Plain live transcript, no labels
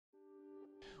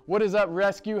What is up,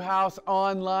 Rescue House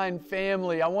Online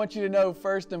family? I want you to know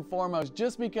first and foremost,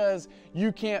 just because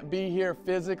you can't be here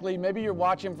physically, maybe you're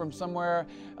watching from somewhere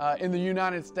in the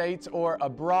United States or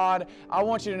abroad, I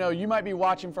want you to know you might be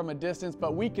watching from a distance,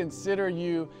 but we consider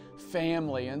you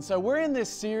family. And so we're in this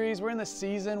series, we're in this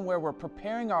season where we're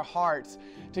preparing our hearts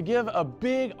to give a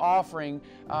big offering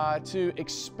to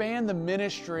expand the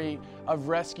ministry of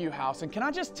Rescue House. And can I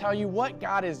just tell you, what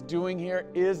God is doing here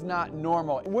is not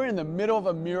normal. We're in the middle of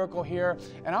a miracle here,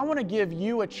 and I want to give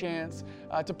you a chance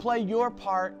to play your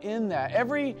part in that.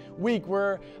 Every week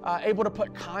we're able to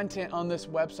put content on this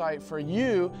website for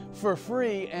you for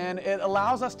free, and it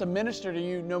allows us to minister to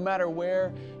you no matter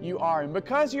where you are. And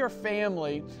because you're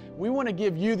family, we want to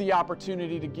give you the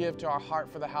opportunity to give to our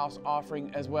Heart for the House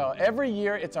offering as well. Every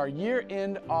year, it's our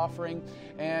year-end offering,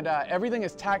 and everything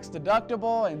is tax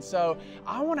deductible. And so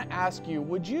I want to ask you,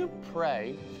 would you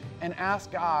pray and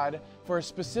ask God for a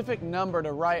specific number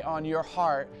to write on your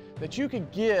heart that you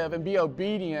could give and be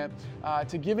obedient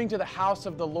to giving to the house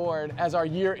of the Lord as our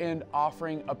year-end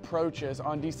offering approaches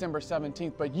on December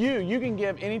 17th. But you can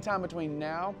give anytime between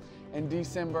now and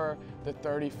December the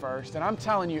 31st. And I'm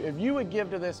telling you, if you would give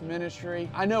to this ministry,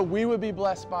 I know we would be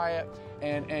blessed by it,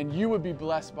 and you would be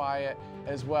blessed by it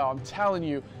as well. I'm telling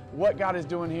you, what God is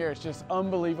doing here is just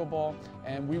unbelievable,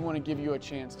 and we want to give you a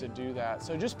chance to do that.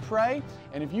 So just pray,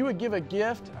 and if you would give a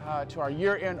gift to our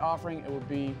year-end offering, it would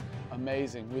be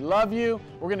amazing. We love you.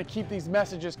 We're going to keep these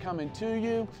messages coming to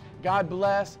you. God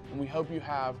bless, and we hope you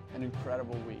have an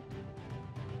incredible week.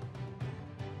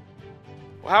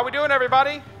 Well, how we doing,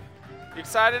 everybody? You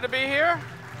excited to be here?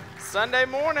 Sunday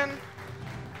morning.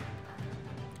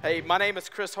 Hey, my name is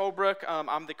Chris Holbrook.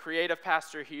 I'm the creative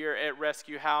pastor here at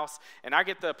Rescue House, and I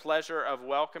get the pleasure of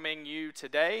welcoming you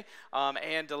today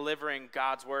and delivering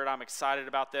God's Word. I'm excited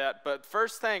about that. But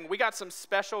first thing, we got some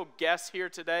special guests here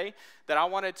today that I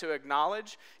wanted to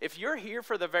acknowledge. If you're here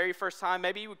for the very first time,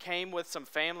 maybe you came with some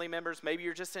family members, maybe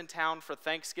you're just in town for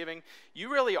Thanksgiving,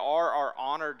 you really are our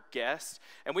honored guest.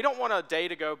 And we don't want a day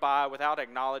to go by without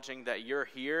acknowledging that you're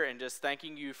here and just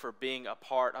thanking you for being a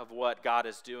part of what God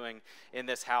is doing in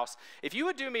this house. If you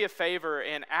would do me a favor,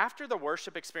 and after the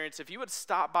worship experience, if you would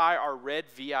stop by our red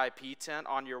VIP tent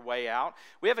on your way out,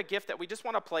 we have a gift that we just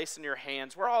want to place in your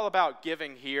hands. We're all about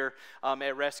giving here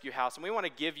at Rescue House, and we want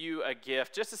to give you a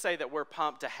gift just to say that we're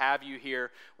pumped to have you here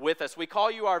with us. We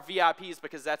call you our VIPs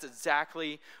because that's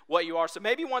exactly what you are. So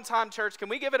maybe one time, church, can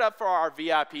we give it up for our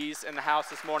VIPs in the house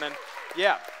this morning?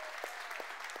 Yeah.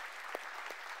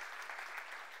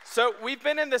 So we've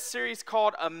been in this series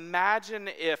called Imagine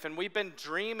If, and we've been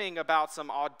dreaming about some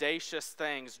audacious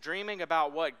things, dreaming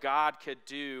about what God could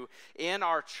do in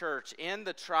our church, in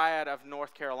the Triad of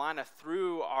North Carolina,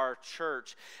 through our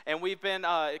church. And we've been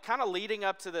kind of leading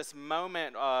up to this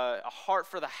moment, a Heart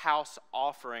for the House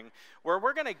offering, where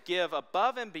we're going to give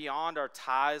above and beyond our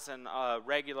tithes and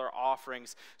regular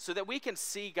offerings so that we can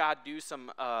see God do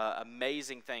some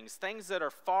amazing things that are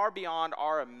far beyond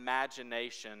our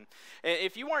imagination.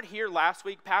 If you weren't here last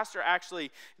week, Pastor actually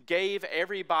gave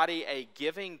everybody a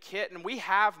giving kit, and we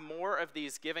have more of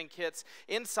these giving kits.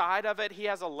 Inside of it, he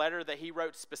has a letter that he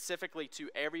wrote specifically to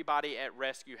everybody at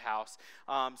Rescue House.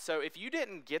 So if you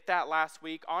didn't get that last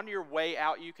week, on your way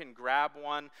out, you can grab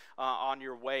one on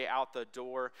your way out the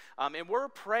door. And we're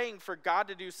praying for God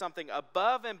to do something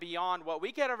above and beyond what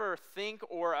we could ever think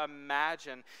or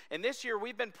imagine. And this year,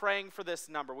 we've been praying for this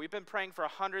number. We've been praying for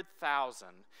 100,000.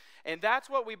 And that's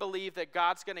what we believe that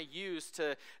God's going to use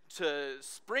to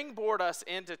springboard us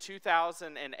into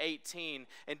 2018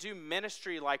 and do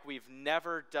ministry like we've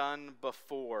never done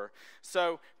before.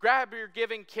 So grab your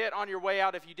giving kit on your way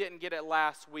out if you didn't get it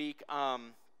last week.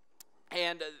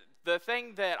 And the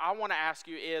thing that I want to ask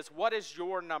you is, what is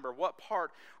your number? What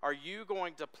part are you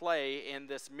going to play in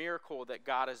this miracle that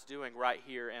God is doing right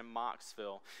here in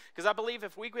Moxville? Because I believe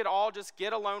if we could all just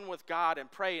get alone with God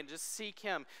and pray and just seek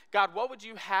Him, God, what would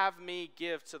you have me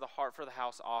give to the Heart for the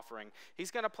House offering? He's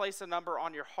going to place a number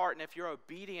on your heart, and if you're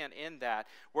obedient in that,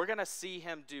 we're going to see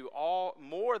Him do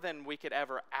more than we could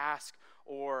ever ask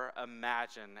or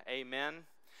imagine. Amen.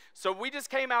 So we just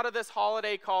came out of this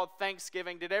holiday called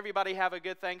Thanksgiving. Did everybody have a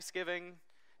good Thanksgiving?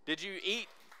 Did you eat?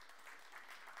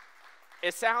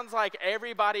 It sounds like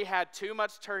everybody had too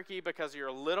much turkey because you're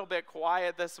a little bit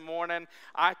quiet this morning.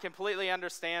 I completely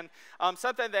understand.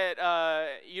 Something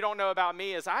that you don't know about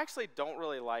me is I actually don't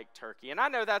really like turkey. And I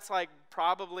know that's like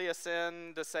probably a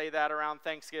sin to say that around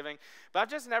Thanksgiving, but I've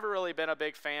just never really been a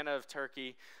big fan of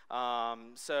turkey,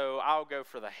 so I'll go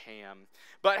for the ham.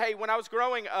 But hey, when I was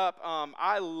growing up,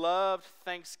 I loved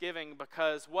Thanksgiving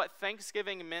because what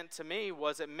Thanksgiving meant to me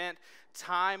was it meant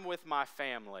time with my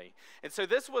family. And so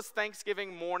this was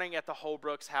Thanksgiving morning at the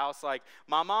Holbrook's house. Like,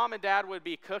 my mom and dad would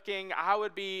be cooking. I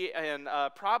would be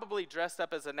probably dressed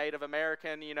up as a Native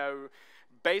American, you know,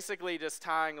 basically just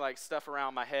tying like stuff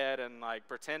around my head and like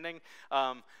pretending.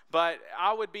 But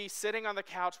I would be sitting on the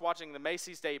couch watching the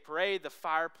Macy's Day Parade. The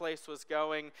fireplace was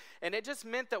going, and it just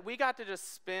meant that we got to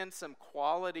just spend some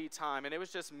quality time. And it was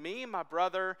just me, my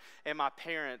brother, and my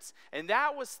parents. And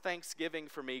that was Thanksgiving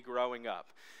for me growing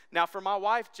up. Now, for my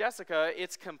wife, Jessica,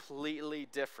 it's completely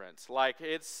different. Like,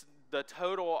 it's the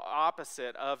total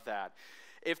opposite of that.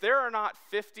 If there are not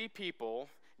 50 people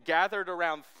gathered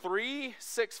around 3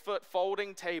 6-foot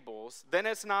folding tables, then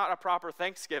it's not a proper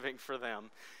Thanksgiving for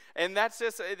them. And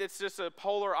it's just a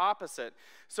polar opposite.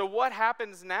 So what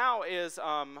happens now is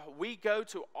we go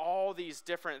to all these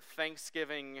different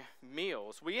Thanksgiving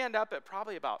meals. We end up at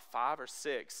probably about 5 or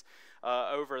 6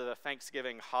 over the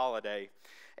Thanksgiving holiday.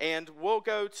 And we'll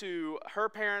go to her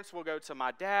parents, we'll go to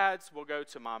my dad's, we'll go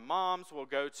to my mom's, we'll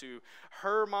go to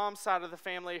her mom's side of the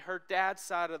family, her dad's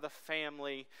side of the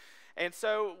family. And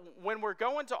so when we're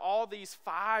going to all these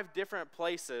 5 different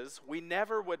places, we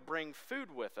never would bring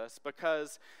food with us,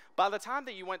 because by the time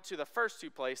that you went to the first 2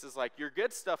 places, like, your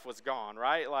good stuff was gone,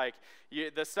 right? Like,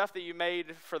 the stuff that you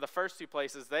made for the first 2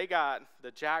 places, they got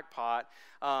the jackpot.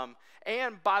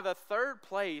 And by the 3rd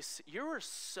place, you were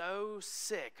so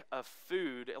sick of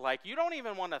food, like, you don't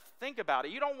even want to think about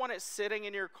it. You don't want it sitting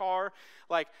in your car.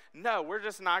 Like, no, we're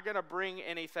just not going to bring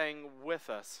anything with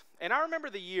us. And I remember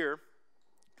the year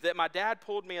that my dad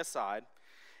pulled me aside,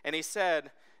 and he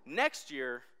said, next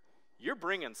year, you're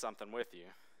bringing something with you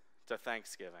to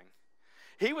Thanksgiving.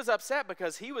 He was upset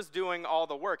because he was doing all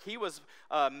the work. He was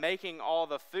making all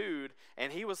the food,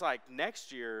 and he was like,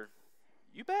 next year,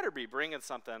 you better be bringing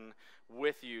something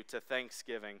with you to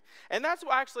Thanksgiving. And that's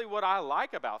actually what I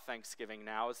like about Thanksgiving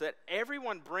now, is that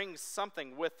everyone brings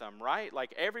something with them, right?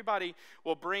 Like, everybody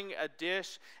will bring a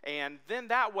dish, and then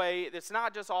that way it's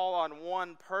not just all on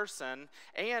one person,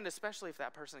 and especially if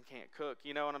that person can't cook,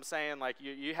 you know what I'm saying? Like,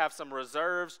 you have some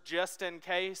reserves just in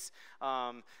case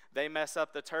they mess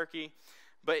up the turkey.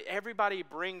 But everybody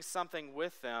brings something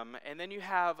with them, and then you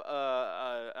have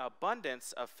an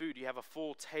abundance of food. You have a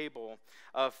full table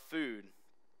of food.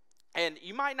 And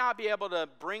you might not be able to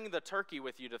bring the turkey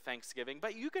with you to Thanksgiving,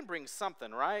 but you can bring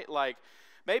something, right? Like,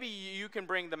 maybe you can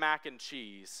bring the mac and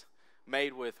cheese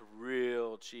made with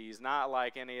real cheese, not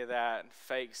like any of that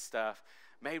fake stuff,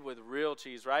 made with real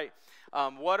cheese, right?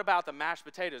 What about the mashed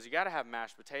potatoes? You got to have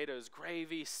mashed potatoes,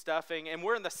 gravy, stuffing. And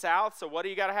we're in the South, so what do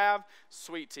you got to have?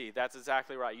 Sweet tea. That's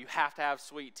exactly right. You have to have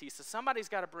sweet tea. So somebody's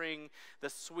got to bring the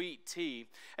sweet tea.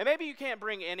 And maybe you can't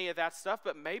bring any of that stuff,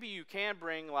 but maybe you can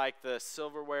bring like the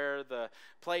silverware, the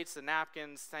plates, the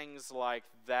napkins, things like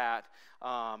that.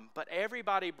 But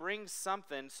everybody brings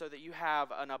something so that you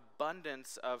have an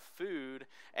abundance of food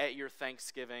at your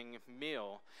Thanksgiving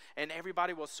meal. And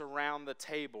everybody will surround the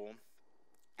table.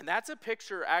 And that's a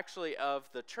picture actually of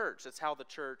the church. That's how the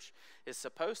church is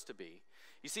supposed to be.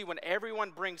 You see, when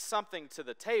everyone brings something to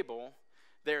the table,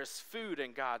 there's food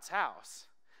in God's house.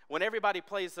 When everybody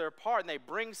plays their part and they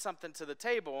bring something to the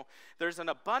table, there's an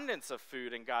abundance of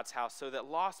food in God's house so that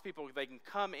lost people, they can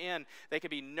come in, they can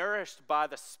be nourished by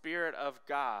the Spirit of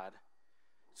God.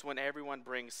 It's when everyone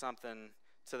brings something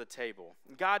to the table.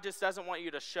 God just doesn't want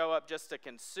you to show up just to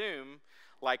consume,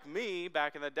 like me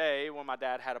back in the day when my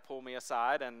dad had to pull me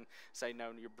aside and say,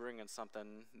 no, you're bringing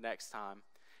something next time.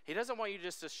 He doesn't want you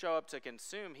just to show up to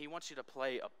consume. He wants you to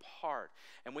play a part.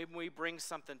 And when we bring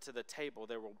something to the table,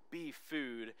 there will be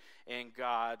food in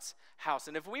God's house.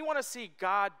 And if we want to see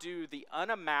God do the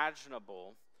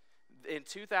unimaginable in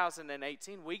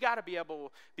 2018, we got to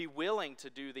be willing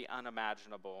to do the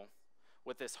unimaginable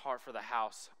with this Heart for the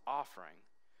House offering.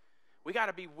 We got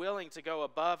to be willing to go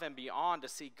above and beyond to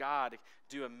see God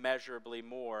do immeasurably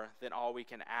more than all we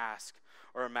can ask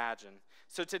or imagine.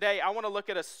 So today I want to look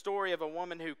at a story of a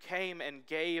woman who came and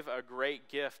gave a great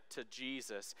gift to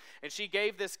Jesus. And she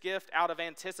gave this gift out of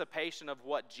anticipation of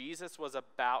what Jesus was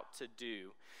about to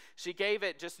do. She gave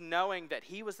it just knowing that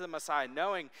he was the Messiah,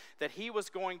 knowing that he was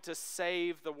going to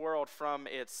save the world from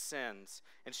its sins.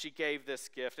 And she gave this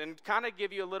gift. And kind of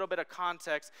give you a little bit of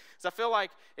context, because I feel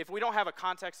like if we don't have a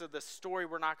context of this story,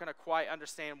 we're not going to quite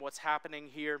understand what's happening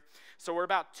here. So we're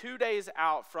about 2 days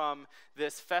out from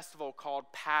this festival called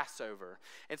Passover.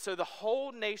 And so the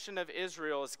whole nation of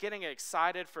Israel is getting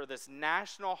excited for this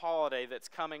national holiday that's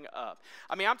coming up.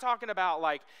 I mean, I'm talking about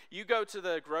like you go to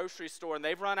the grocery store and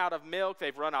they've run out of milk,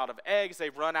 they've run out of eggs,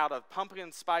 they've run out of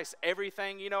pumpkin spice,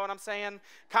 everything, you know what I'm saying?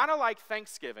 Kind of like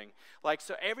Thanksgiving. Like,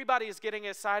 so everybody is getting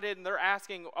excited and they're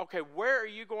asking, okay, where are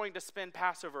you going to spend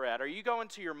Passover at? Are you going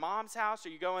to your mom's house? Are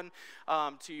you going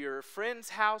to your friend's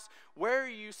house? Where are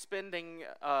you spending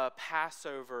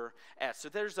Passover at? So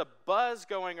there's a buzz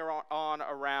going on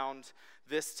around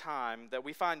this time that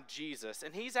we find Jesus,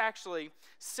 and he's actually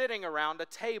sitting around a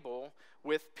table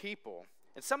with people.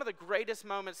 And some of the greatest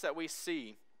moments that we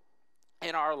see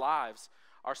in our lives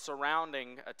are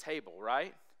surrounding a table,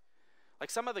 right? Like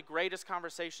some of the greatest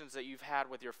conversations that you've had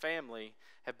with your family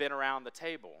have been around the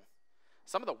table.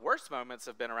 Some of the worst moments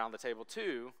have been around the table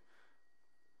too.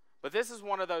 But this is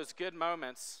one of those good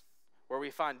moments where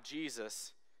we find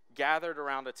Jesus gathered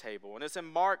around a table. And it's in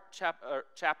Mark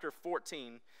chapter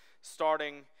 14,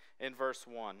 starting in verse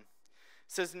 1. It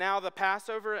says, "Now the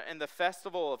Passover and the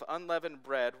festival of unleavened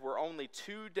bread were only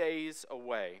 2 days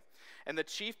away. And the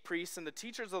chief priests and the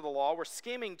teachers of the law were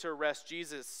scheming to arrest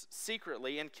Jesus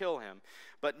secretly and kill him.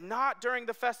 But not during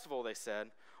the festival, they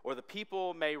said, or the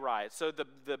people may riot." So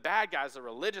the bad guys, the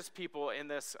religious people in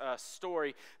this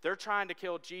story, they're trying to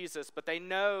kill Jesus, but they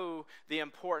know the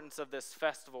importance of this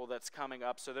festival that's coming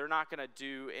up, so they're not going to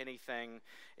do anything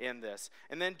in this.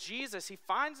 And then Jesus, he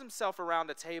finds himself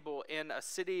around a table in a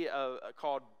city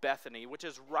called Bethany, which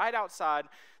is right outside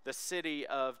the city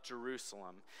of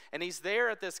Jerusalem. And he's there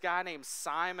at this guy named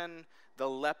Simon the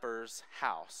leper's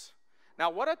house. Now,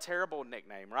 what a terrible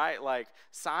nickname, right? Like,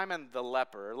 Simon the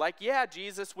leper. Like, yeah,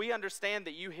 Jesus, we understand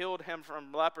that you healed him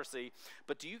from leprosy,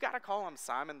 but do you got to call him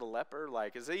Simon the leper?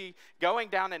 Like, is he going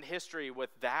down in history with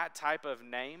that type of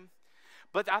name?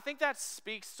 But I think that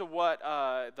speaks to what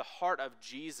the heart of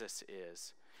Jesus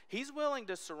is. He's willing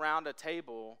to surround a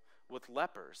table with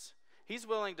lepers. He's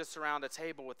willing to surround a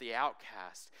table with the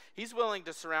outcast. He's willing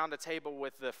to surround a table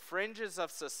with the fringes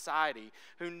of society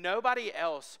who nobody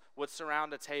else would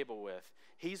surround a table with.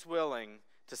 He's willing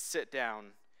to sit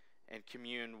down and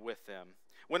commune with them.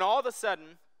 When all of a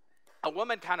sudden, a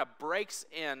woman kind of breaks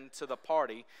into the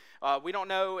party. We don't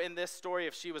know in this story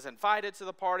if she was invited to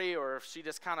the party or if she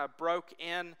just kind of broke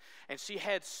in, and she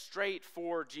heads straight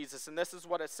for Jesus. And this is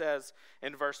what it says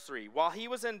in verse 3. "While he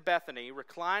was in Bethany,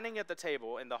 reclining at the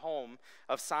table in the home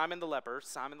of Simon the leper,"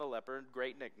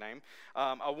 great nickname,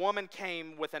 "a woman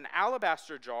came with an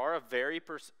alabaster jar of very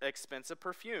expensive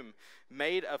perfume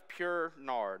made of pure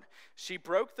nard. She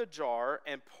broke the jar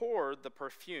and poured the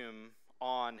perfume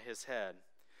on his head."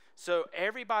 So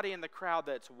everybody in the crowd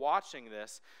that's watching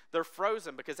this, they're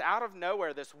frozen because out of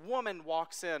nowhere, this woman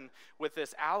walks in with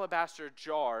this alabaster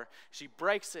jar. She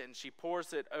breaks it and she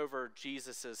pours it over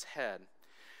Jesus' head.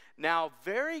 Now,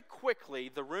 very quickly,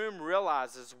 the room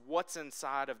realizes what's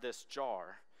inside of this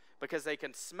jar because they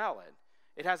can smell it.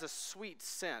 It has a sweet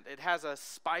scent. It has a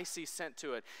spicy scent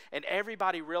to it. And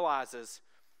everybody realizes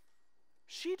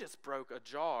she just broke a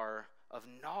jar of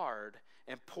nard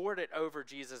and poured it over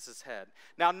Jesus' head.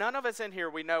 Now, none of us in here,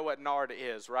 we know what nard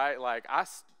is, right? Like, I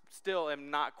still am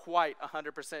not quite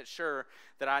 100% sure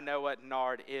that I know what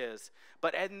nard is.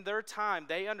 But in their time,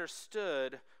 they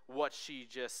understood what she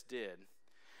just did.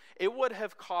 It would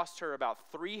have cost her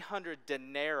about 300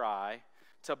 denarii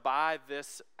to buy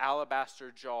this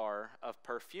alabaster jar of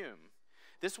perfume.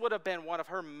 This would have been one of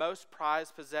her most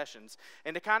prized possessions.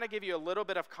 And to kind of give you a little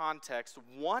bit of context,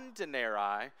 1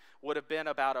 denarii would have been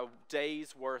about a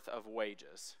day's worth of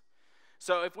wages.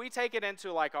 So if we take it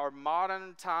into like our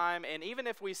modern time, and even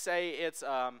if we say it's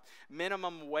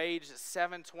minimum wage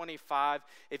 $7.25,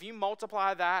 if you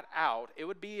multiply that out, it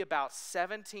would be about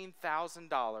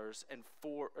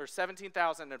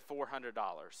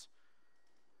 $17,400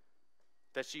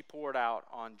 that she poured out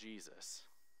on Jesus.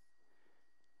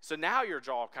 So now your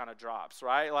jaw kind of drops,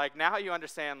 right? Like now you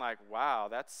understand, like, wow,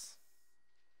 that's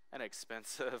an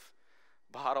expensive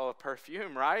bottle of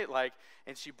perfume, right? Like,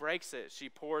 and she breaks it. She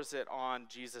pours it on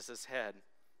Jesus' head.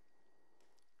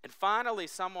 And finally,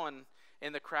 someone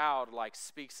in the crowd, like,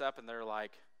 speaks up and they're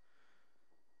like,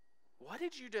 "What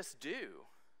did you just do?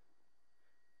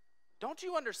 Don't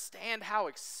you understand how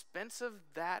expensive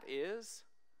that is?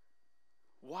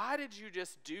 Why did you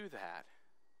just do that?"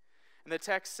 And the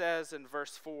text says in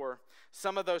verse 4,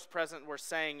 some of those present were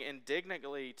saying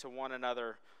indignantly to one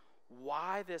another,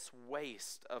 "Why this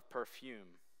waste of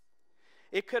perfume?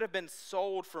 It could have been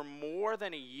sold for more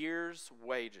than a year's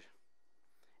wage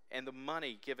and the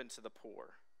money given to the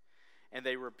poor." And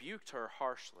they rebuked her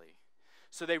harshly.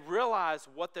 So they realized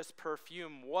what this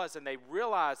perfume was, and they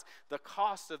realized the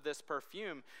cost of this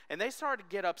perfume. And they started to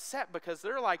get upset because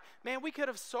they're like, man, we could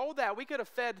have sold that. We could have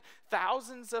fed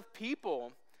thousands of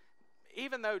people.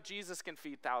 Even though Jesus can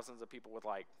feed thousands of people with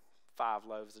like 5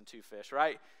 loaves and 2 fish,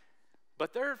 right?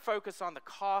 But they're focused on the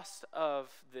cost of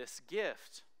this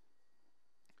gift.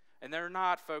 And they're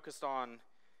not focused on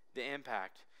the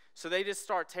impact. So they just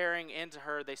start tearing into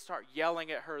her. They start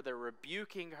yelling at her. They're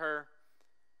rebuking her.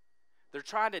 They're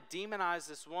trying to demonize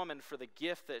this woman for the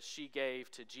gift that she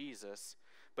gave to Jesus.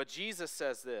 But Jesus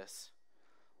says this,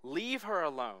 leave her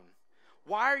alone.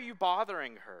 Why are you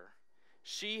bothering her?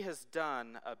 She has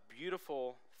done a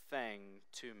beautiful thing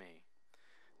to me.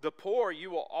 The poor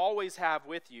you will always have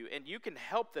with you, and you can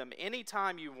help them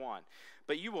anytime you want,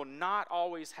 but you will not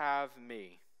always have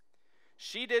me.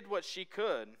 She did what she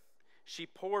could. She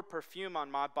poured perfume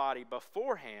on my body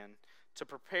beforehand to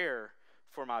prepare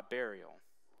for my burial.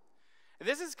 And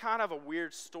this is kind of a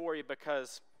weird story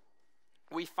because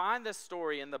we find this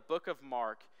story in the book of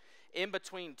Mark in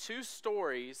between 2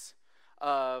 stories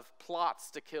of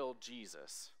plots to kill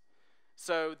Jesus.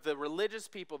 So the religious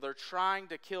people, they're trying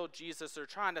to kill Jesus. They're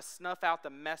trying to snuff out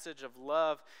the message of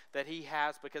love that he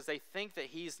has because they think that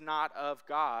he's not of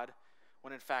God,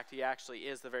 when in fact he actually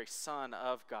is the very Son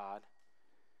of God.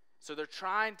 So they're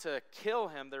trying to kill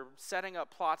him. They're setting up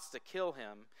plots to kill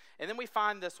him. And then we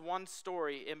find this one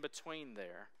story in between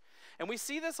there. And we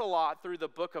see this a lot through the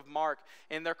book of Mark,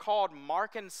 and they're called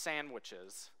Markan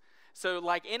sandwiches. So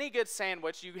like any good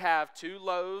sandwich, you have 2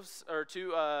 loaves or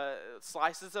 2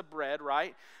 slices of bread,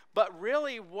 right? But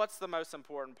really, what's the most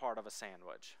important part of a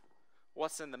sandwich?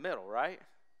 What's in the middle, right?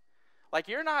 Like,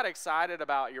 you're not excited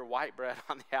about your white bread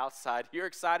on the outside. You're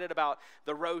excited about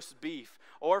the roast beef,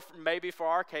 or maybe for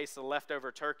our case, the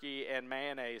leftover turkey and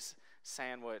mayonnaise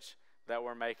sandwich that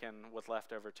we're making with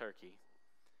leftover turkey.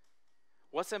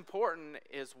 What's important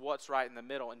is what's right in the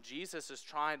middle, and Jesus is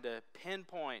trying to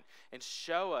pinpoint and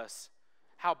show us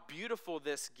how beautiful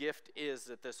this gift is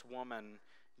that this woman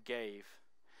gave.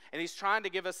 And he's trying to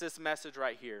give us this message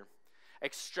right here.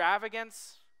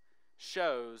 Extravagance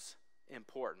shows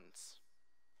importance.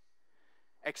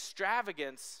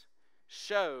 Extravagance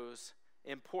shows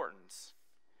importance.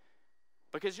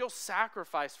 Because you'll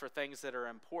sacrifice for things that are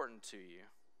important to you.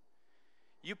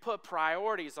 You put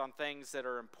priorities on things that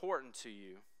are important to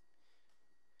you.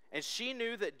 And she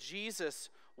knew that Jesus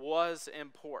was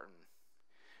important.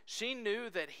 She knew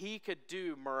that he could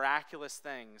do miraculous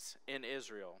things in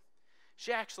Israel.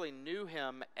 She actually knew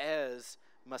him as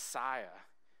Messiah,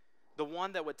 the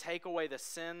one that would take away the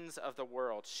sins of the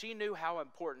world. She knew how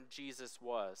important Jesus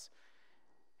was.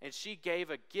 And she gave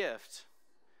a gift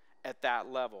at that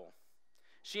level.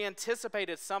 She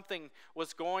anticipated something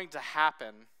was going to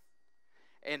happen,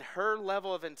 and her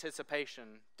level of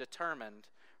anticipation determined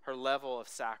her level of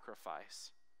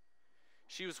sacrifice.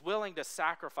 She was willing to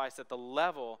sacrifice at the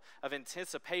level of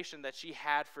anticipation that she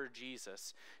had for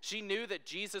Jesus. She knew that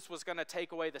Jesus was going to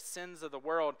take away the sins of the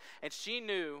world, and she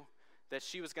knew that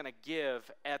she was going to give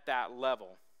at that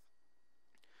level.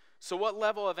 So what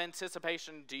level of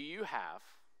anticipation do you have?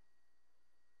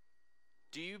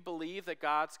 Do you believe that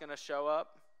God's going to show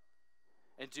up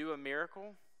and do a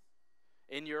miracle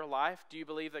in your life? Do you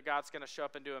believe that God's going to show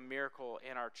up and do a miracle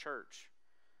in our church?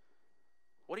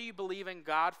 What do you believe in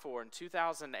God for in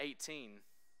 2018?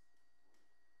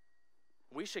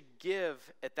 We should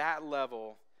give at that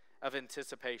level of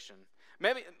anticipation.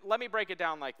 Maybe let me break it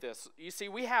down like this. You see,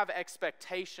 we have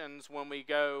expectations when we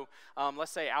go,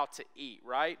 let's say, out to eat,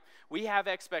 right? We have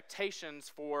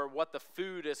expectations for what the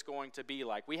food is going to be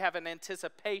like. We have an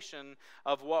anticipation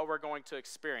of what we're going to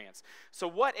experience. So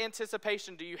what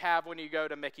anticipation do you have when you go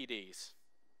to Mickey D's?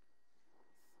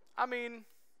 I mean,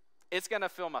 it's going to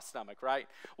fill my stomach, right?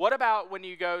 What about when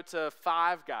you go to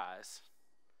Five Guys?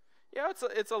 Yeah,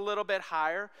 it's a little bit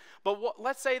higher. But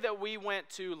let's say that we went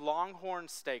to Longhorn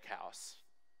Steakhouse.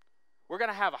 We're going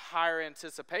to have a higher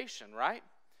anticipation, right?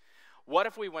 What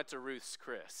if we went to Ruth's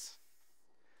Chris?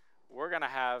 We're going to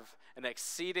have an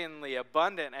exceedingly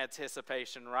abundant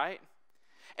anticipation, right?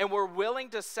 And we're willing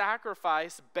to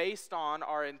sacrifice based on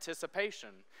our anticipation,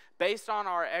 based on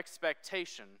our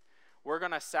expectation. We're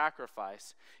going to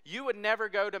sacrifice. You would never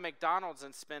go to McDonald's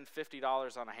and spend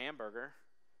 $50 on a hamburger,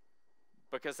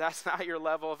 because that's not your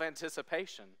level of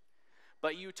anticipation.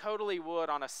 But you totally would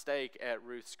on a steak at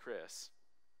Ruth's Chris.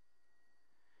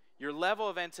 Your level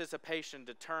of anticipation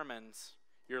determines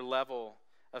your level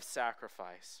of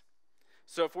sacrifice.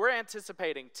 So if we're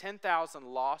anticipating 10,000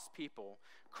 lost people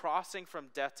crossing from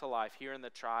death to life here in the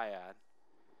Triad,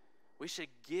 we should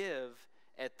give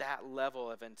at that level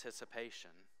of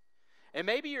anticipation. And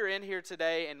maybe you're in here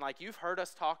today and like you've heard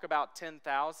us talk about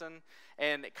 10,000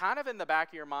 and kind of in the back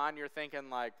of your mind you're thinking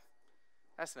like,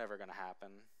 that's never going to happen.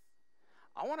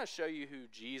 I want to show you who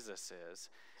Jesus is.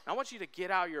 And I want you to get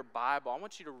out your Bible. I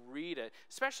want you to read it,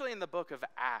 especially in the book of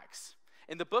Acts.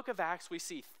 In the book of Acts, we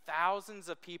see thousands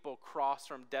of people cross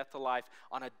from death to life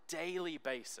on a daily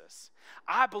basis.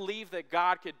 I believe that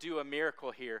God could do a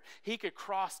miracle here. He could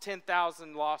cross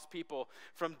 10,000 lost people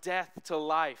from death to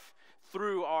life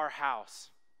through our house.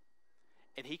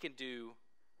 And he can do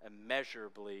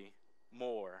immeasurably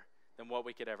more than what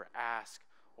we could ever ask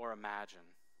or imagine.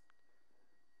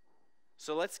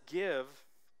 So let's give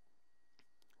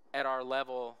at our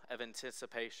level of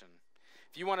anticipation.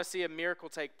 If you want to see a miracle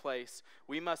take place,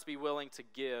 we must be willing to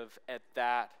give at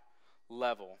that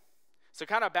level. So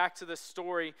kind of back to this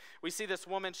story, we see this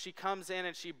woman, she comes in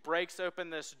and she breaks open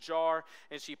this jar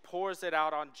and she pours it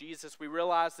out on Jesus. We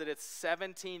realize that it's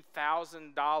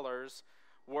 $17,000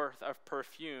 worth of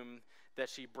perfume that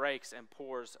she breaks and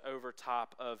pours over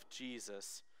top of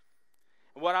Jesus.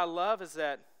 And what I love is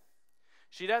that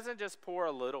she doesn't just pour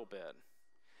a little bit.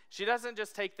 She doesn't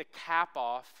just take the cap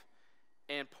off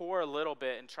and pour a little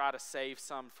bit and try to save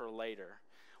some for later.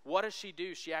 What does she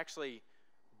do? She actually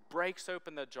breaks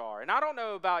open the jar. And I don't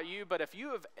know about you, but if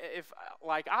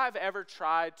I've ever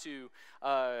tried to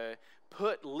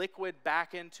put liquid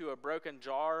back into a broken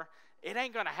jar, it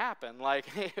ain't gonna happen. Like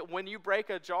when you break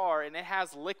a jar and it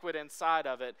has liquid inside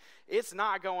of it, it's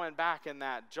not going back in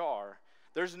that jar.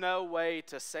 There's no way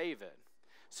to save it.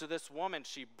 So this woman,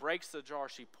 she breaks the jar,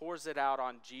 she pours it out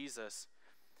on Jesus,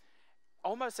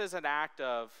 almost as an act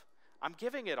of, I'm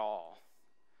giving it all.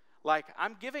 Like,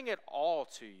 I'm giving it all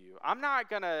to you. I'm not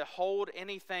going to hold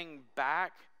anything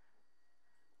back.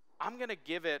 I'm going to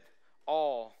give it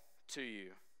all to you.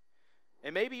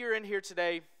 And maybe you're in here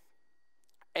today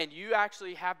and you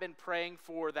actually have been praying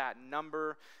for that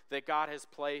number that God has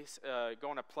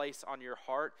going to place on your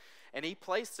heart. And he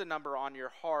placed a number on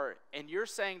your heart and you're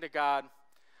saying to God,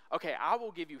 okay, I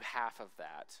will give you half of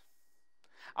that.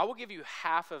 I will give you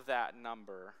half of that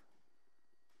number.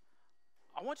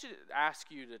 I want you to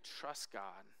ask you to trust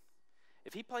God.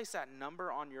 If he placed that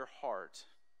number on your heart,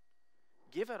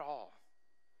 give it all.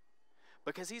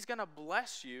 Because he's going to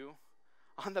bless you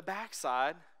on the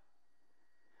backside.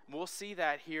 We'll see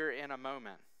that here in a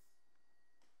moment.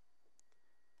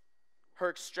 Her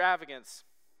extravagance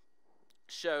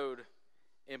showed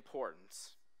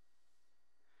importance.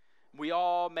 We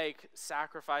all make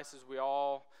sacrifices. We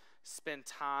all spend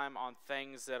time on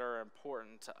things that are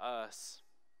important to us.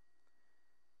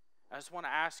 I just want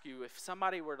to ask you, if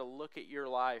somebody were to look at your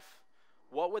life,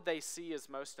 what would they see as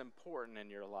most important in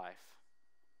your life?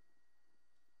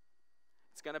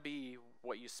 It's going to be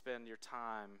what you spend your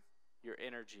time, your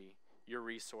energy, your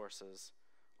resources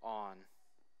on.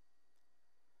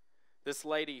 This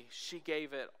lady, she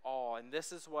gave it all, and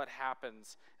this is what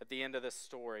happens at the end of this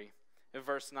story. In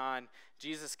verse 9,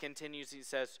 Jesus continues, he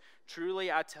says,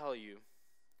 "Truly I tell you,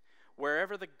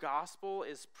 wherever the gospel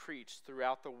is preached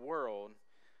throughout the world,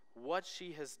 what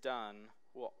she has done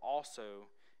will also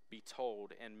be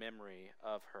told in memory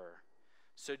of her."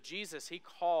 So Jesus, he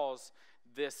calls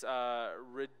this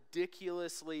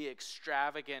ridiculously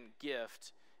extravagant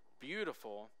gift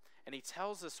beautiful, and he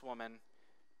tells this woman,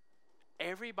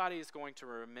 everybody is going to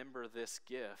remember this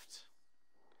gift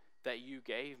that you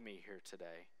gave me here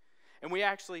today. And we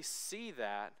actually see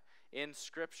that in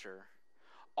Scripture.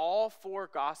 All four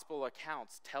gospel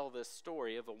accounts tell this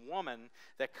story of a woman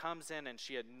that comes in and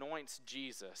she anoints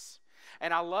Jesus.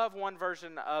 And I love one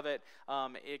version of it.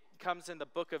 It comes in the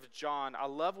book of John. I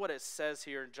love what it says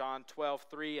here in John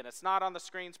 12:3, and it's not on the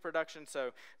screens, production,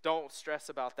 so don't stress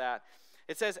about that.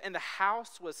 It says, "And the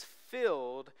house was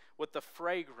filled with the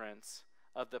fragrance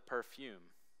of the perfume."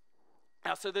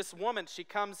 Now, so this woman, she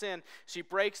comes in, she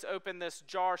breaks open this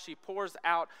jar, she pours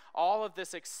out all of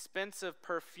this expensive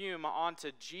perfume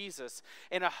onto Jesus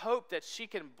in a hope that she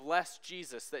can bless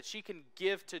Jesus, that she can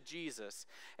give to Jesus.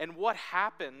 And what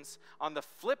happens on the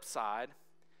flip side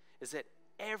is that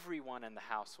everyone in the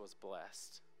house was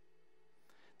blessed.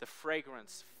 The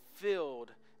fragrance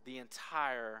filled the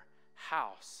entire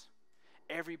house.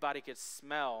 Everybody could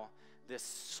smell this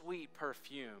sweet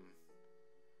perfume.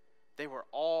 They were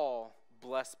all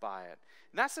blessed by it.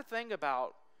 And that's the thing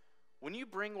about when you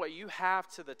bring what you have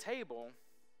to the table,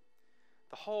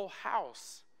 the whole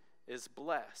house is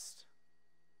blessed.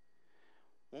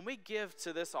 When we give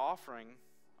to this offering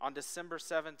on December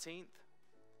 17th,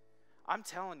 I'm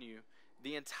telling you,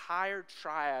 the entire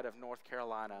triad of North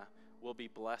Carolina will be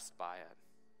blessed by it.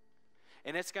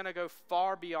 And it's going to go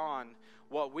far beyond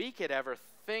what we could ever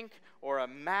think or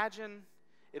imagine.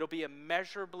 it'll be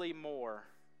immeasurably more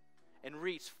and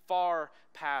reach far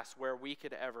past where we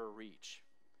could ever reach.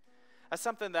 That's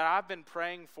something that I've been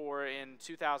praying for in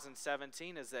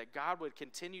 2017, is that God would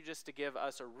continue just to give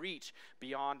us a reach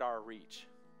beyond our reach.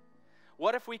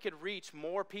 What if we could reach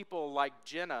more people like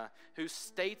Jenna, who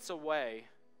states away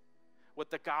with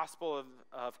the gospel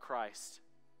of Christ?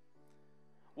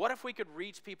 What if we could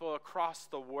reach people across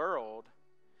the world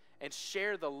and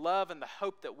share the love and the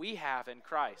hope that we have in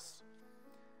Christ?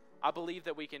 I believe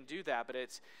that we can do that, but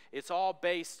it's all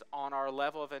based on our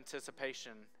level of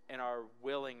anticipation and our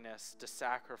willingness to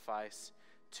sacrifice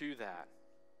to that.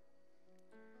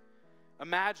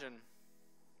 Imagine,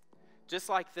 just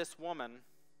like this woman,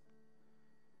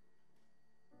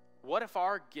 what if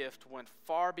our gift went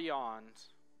far beyond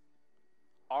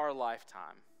our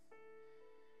lifetime?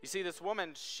 You see, this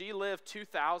woman, she lived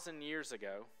 2,000 years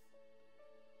ago.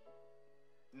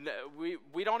 No,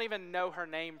 we don't even know her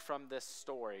name from this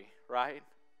story, right?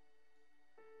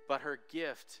 But her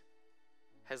gift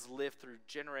has lived through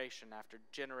generation after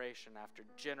generation after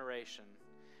generation.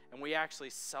 And we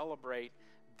actually celebrate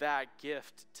that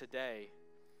gift today.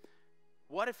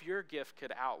 What if your gift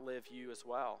could outlive you as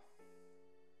well?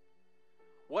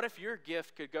 What if your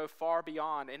gift could go far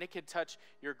beyond and it could touch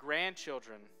your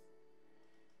grandchildren,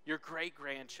 your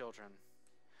great-grandchildren?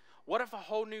 What if a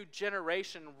whole new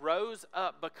generation rose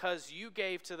up because you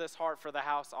gave to this Heart for the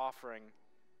House offering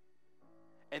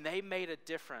and they made a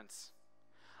difference?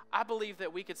 I believe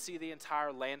that we could see the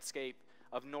entire landscape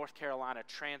of North Carolina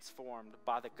transformed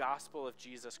by the gospel of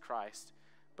Jesus Christ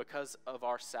because of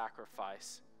our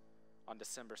sacrifice on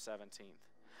December 17th.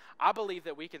 I believe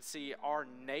that we can see our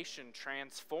nation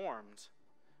transformed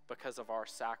because of our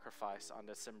sacrifice on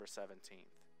December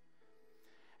 17th.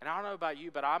 And I don't know about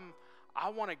you, but I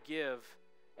want to give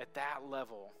at that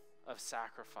level of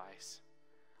sacrifice.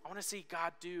 I want to see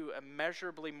God do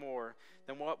immeasurably more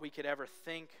than what we could ever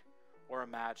think or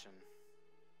imagine.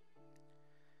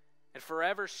 And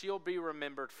forever she'll be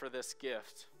remembered for this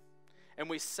gift. And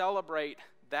we celebrate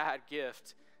that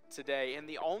gift today. And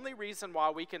the only reason why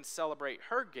we can celebrate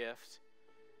her gift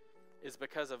is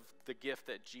because of the gift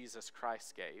that Jesus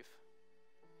Christ gave.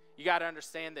 You got to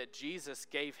understand that Jesus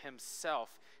gave himself,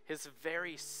 his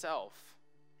very self,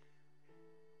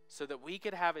 so that we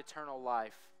could have eternal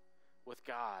life with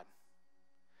God,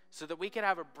 so that we could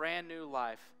have a brand new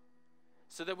life,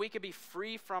 so that we could be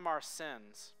free from our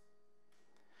sins.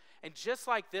 And just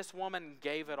like this woman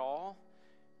gave it all,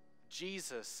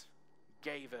 Jesus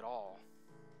gave it all.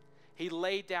 He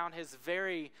laid down his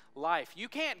very life. You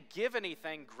can't give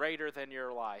anything greater than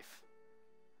your life.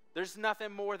 There's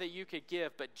nothing more that you could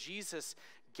give, but Jesus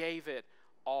gave it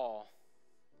all.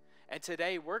 And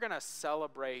today we're going to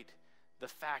celebrate the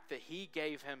fact that he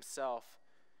gave himself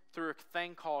through a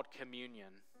thing called communion.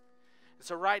 And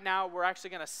so right now we're actually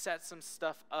going to set some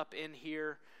stuff up in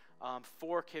here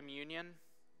for communion.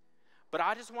 But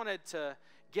I just wanted to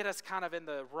get us kind of in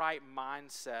the right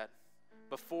mindset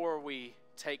before we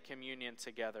take communion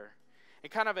together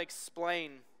and kind of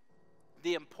explain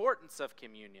the importance of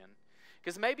communion.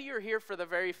 Because maybe you're here for the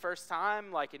very first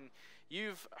time, and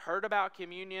you've heard about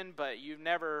communion, but you've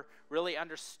never really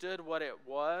understood what it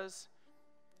was.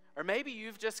 Or maybe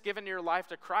you've just given your life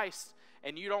to Christ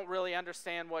and you don't really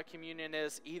understand what communion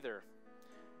is either.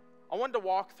 I wanted to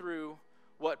walk through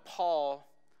what Paul,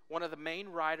 one of the main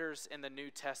writers in the New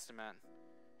Testament,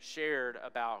 shared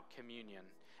about communion.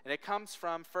 And it comes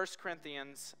from 1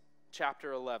 Corinthians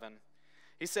chapter 11.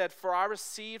 He said, "For I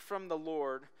received from the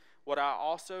Lord what I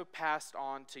also passed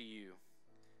on to you.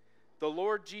 The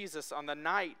Lord Jesus, on the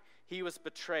night he was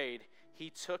betrayed, he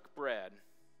took bread.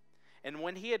 And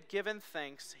when he had given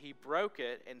thanks, he broke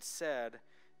it and said,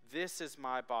 'This is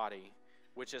my body,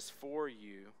 which is for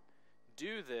you.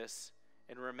 Do this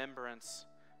in remembrance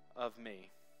of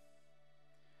me.'"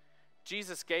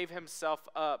 Jesus gave himself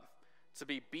up to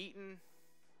be beaten,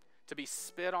 to be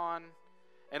spit on,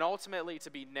 and ultimately to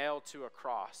be nailed to a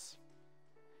cross.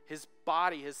 His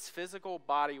body, his physical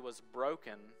body, was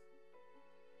broken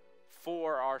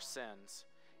for our sins.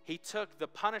 He took the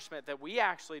punishment that we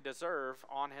actually deserve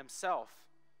on himself,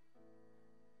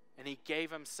 and he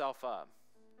gave himself up.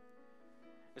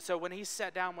 And so when he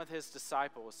sat down with his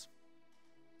disciples,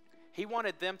 he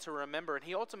wanted them to remember, and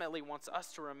he ultimately wants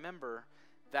us to remember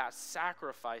that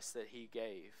sacrifice that he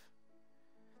gave.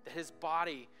 That his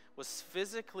body was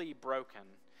physically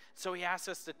broken. So he asked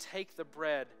us to take the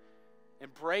bread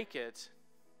and break it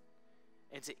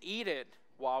and to eat it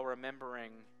while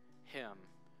remembering him,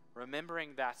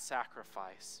 remembering that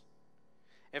sacrifice.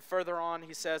 And further on,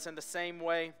 he says, in the same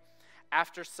way,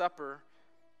 after supper,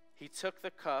 he took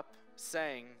the cup,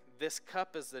 saying, this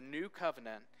cup is the new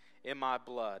covenant in my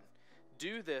blood.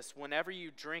 Do this whenever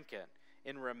you drink it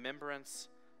in remembrance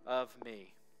of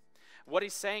me. What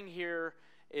he's saying here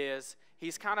is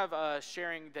he's kind of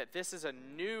sharing that this is a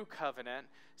new covenant,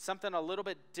 something a little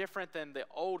bit different than the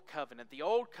old covenant. The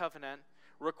old covenant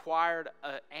required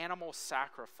an animal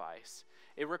sacrifice.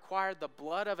 It required the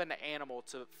blood of an animal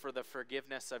for the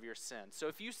forgiveness of your sins. So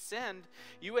if you sinned,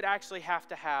 you would actually have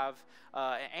to have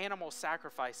an animal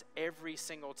sacrifice every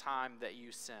single time that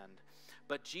you sinned.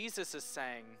 But Jesus is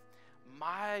saying,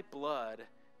 my blood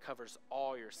covers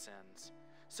all your sins.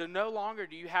 So no longer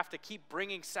do you have to keep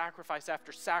bringing sacrifice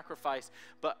after sacrifice,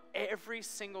 but every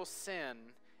single sin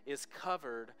is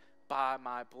covered by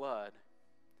my blood.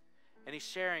 And he's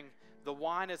sharing the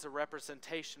wine is a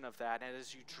representation of that. And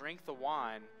as you drink the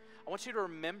wine, I want you to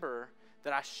remember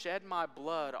that I shed my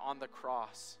blood on the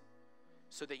cross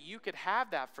so that you could have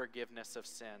that forgiveness of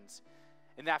sins.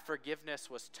 And that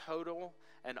forgiveness was total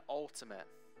and ultimate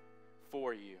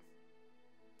for you.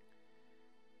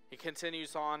 He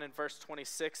continues on in verse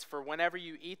 26, for whenever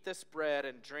you eat this bread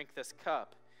and drink this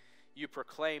cup, you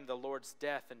proclaim the Lord's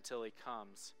death until he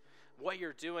comes. What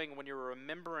you're doing when you're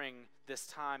remembering this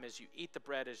time as you eat the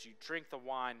bread, as you drink the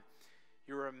wine,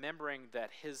 you're remembering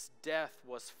that his death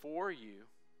was for you,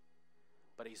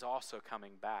 but he's also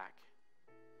coming back.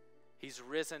 He's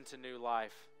risen to new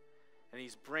life, and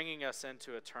he's bringing us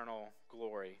into eternal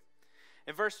glory.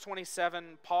 In verse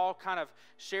 27, Paul kind of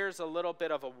shares a little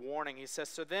bit of a warning. He says,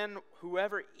 so then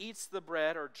whoever eats the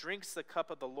bread or drinks the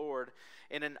cup of the Lord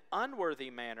in an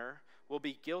unworthy manner will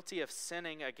be guilty of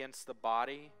sinning against the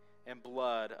body and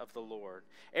blood of the Lord.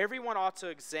 Everyone ought to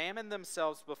examine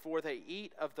themselves before they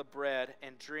eat of the bread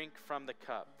and drink from the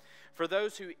cup. For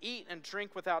those who eat and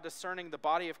drink without discerning the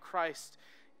body of Christ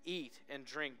eat and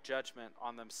drink judgment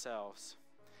on themselves.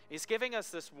 He's giving us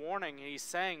this warning. He's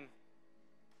saying,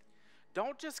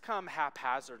 don't just come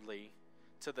haphazardly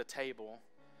to the table.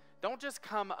 Don't just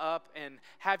come up and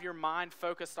have your mind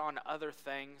focused on other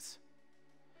things.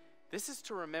 This is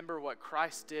to remember what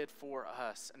Christ did for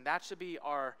us, and that should be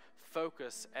our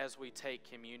focus as we take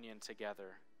communion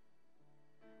together.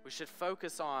 We should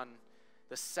focus on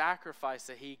the sacrifice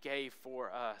that he gave for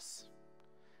us,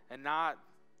 and not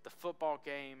the football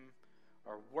game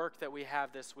or work that we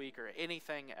have this week or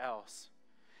anything else.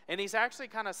 And he's actually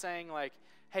kind of saying like,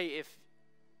 hey,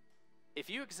 if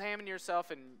you examine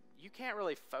yourself and you can't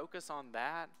really focus on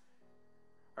that,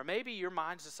 or maybe your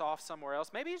mind's just off somewhere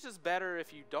else, maybe it's just better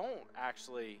if you don't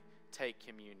actually take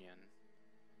communion.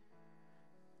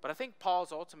 But I think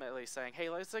Paul's ultimately saying, hey,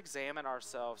 let's examine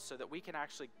ourselves so that we can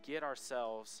actually get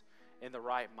ourselves in the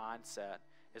right mindset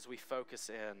as we focus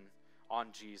in on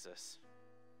Jesus.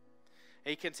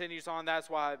 He continues on, that's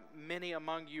why many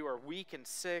among you are weak and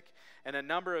sick, and a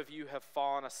number of you have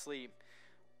fallen asleep.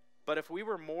 But if we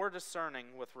were more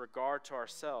discerning with regard to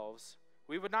ourselves,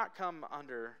 we would not come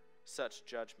under such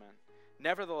judgment.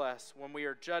 Nevertheless, when we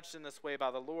are judged in this way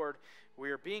by the Lord,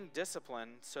 we are being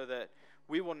disciplined so that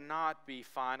we will not be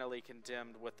finally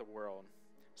condemned with the world.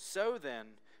 So then,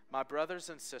 my brothers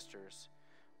and sisters,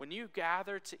 when you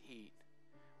gather to eat,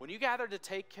 when you gather to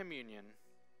take communion,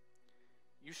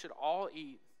 you should all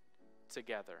eat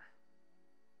together.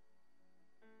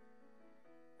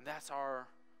 And that's our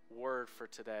word for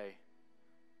today.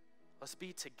 Let's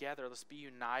be together. Let's be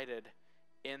united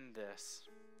in this.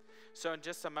 So in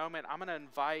just a moment, I'm going to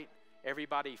invite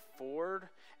everybody forward.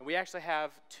 And we actually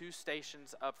have 2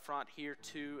 stations up front here,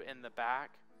 2 in the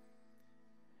back.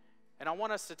 And I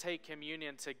want us to take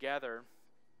communion together.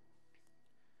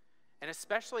 And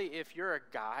especially if you're a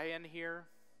guy in here,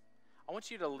 I want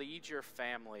you to lead your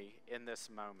family in this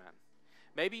moment.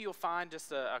 Maybe you'll find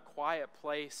just a quiet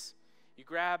place. You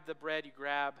grab the bread, you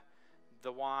grab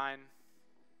the wine,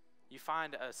 you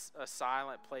find a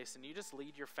silent place, and you just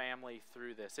lead your family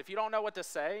through this. If you don't know what to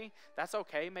say, that's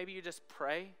okay. Maybe you just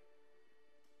pray.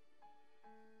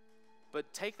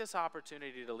 But take this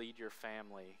opportunity to lead your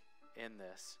family in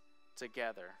this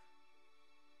together.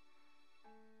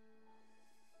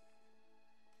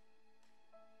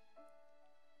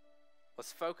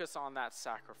 Let's focus on that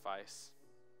sacrifice.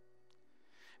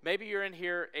 Maybe you're in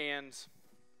here and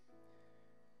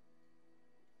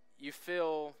you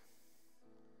feel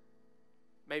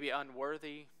maybe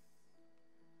unworthy,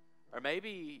 or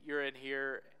maybe you're in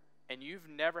here and you've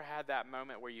never had that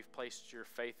moment where you've placed your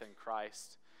faith in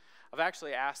Christ. I've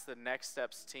actually asked the Next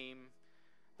Steps team.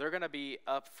 They're going to be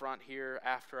up front here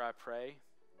after I pray,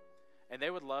 and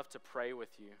they would love to pray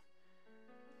with you.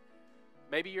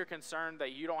 Maybe you're concerned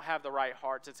that you don't have the right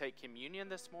heart to take communion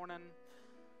this morning.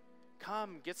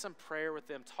 Come, get some prayer with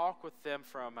them. Talk with them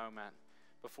for a moment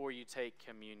before you take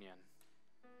communion.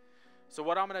 So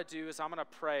what I'm going to do is I'm going to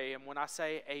pray, and when I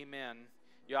say amen,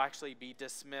 you'll actually be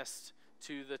dismissed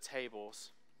to the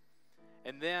tables.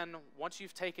 And then once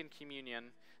you've taken communion,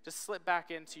 just slip back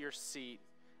into your seat,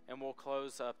 and we'll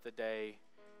close up the day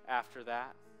after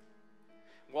that.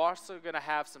 We're also going to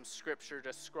have some scripture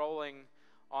just scrolling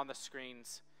on the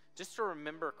screens just to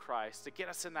remember Christ, to get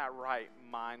us in that right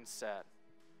mindset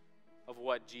of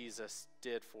what Jesus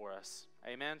did for us.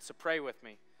 Amen? So pray with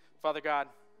me. Father God,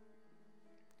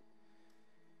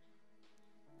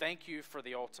 thank you for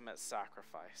the ultimate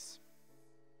sacrifice.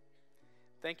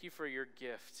 Thank you for your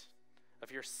gift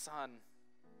of your Son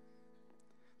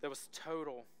that was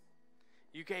total.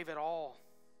 You gave it all.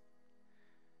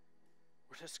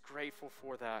 We're just grateful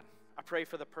for that. I pray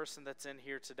for the person that's in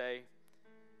here today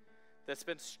that's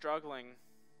been struggling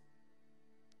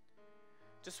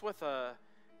just with a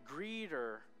greed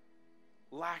or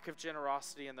lack of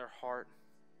generosity in their heart.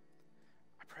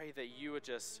 I pray that you would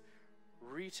just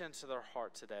reach into their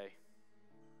heart today,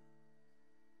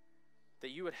 that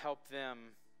you would help them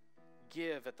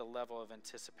give at the level of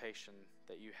anticipation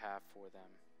that you have for them.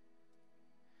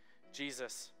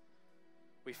 Jesus,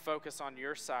 we focus on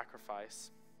your sacrifice,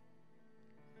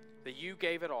 that you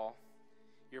gave it all.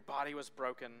 Your body was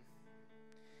broken.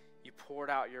 You poured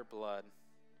out your blood,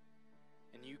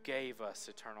 and you gave us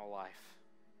eternal life.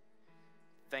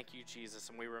 Thank you, Jesus,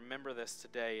 and we remember this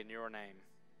today in your name.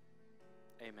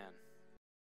 Amen.